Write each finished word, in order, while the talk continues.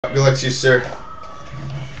Good luck to you, sir.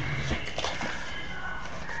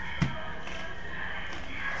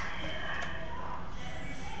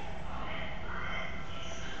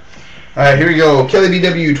 Alright, here we go.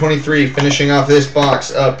 Kellybw 23, finishing off this box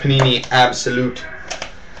of Panini Absolute.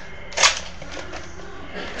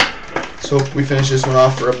 Let's hope we finish this one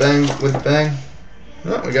off for a bang with a bang.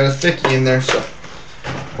 Oh, we got a thickie in there, so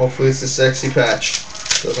hopefully it's a sexy patch.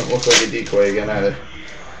 Doesn't look like a decoy again either.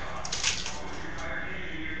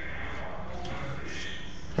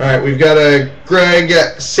 Alright, we've got a Greg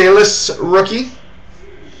Salis rookie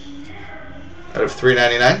out of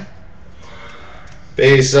 $3.99.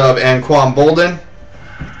 Base of Anquan Bolden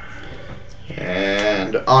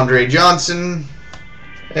and Andre Johnson,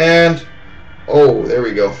 and oh, there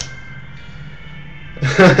we go.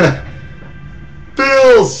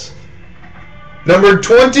 Bills, number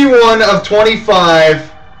 21 of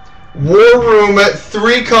 25, War Room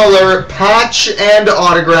 3-color patch and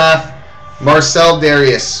autograph, Marcel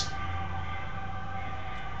Darius.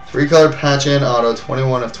 3-color patch and auto,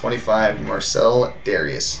 21 of 25, Marcel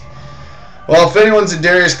Darius. Well, if anyone's a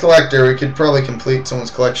Darius collector, we could probably complete someone's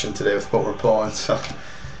collection today with what we're pulling. So,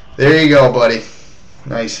 there you go, buddy.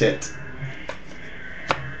 Nice hit.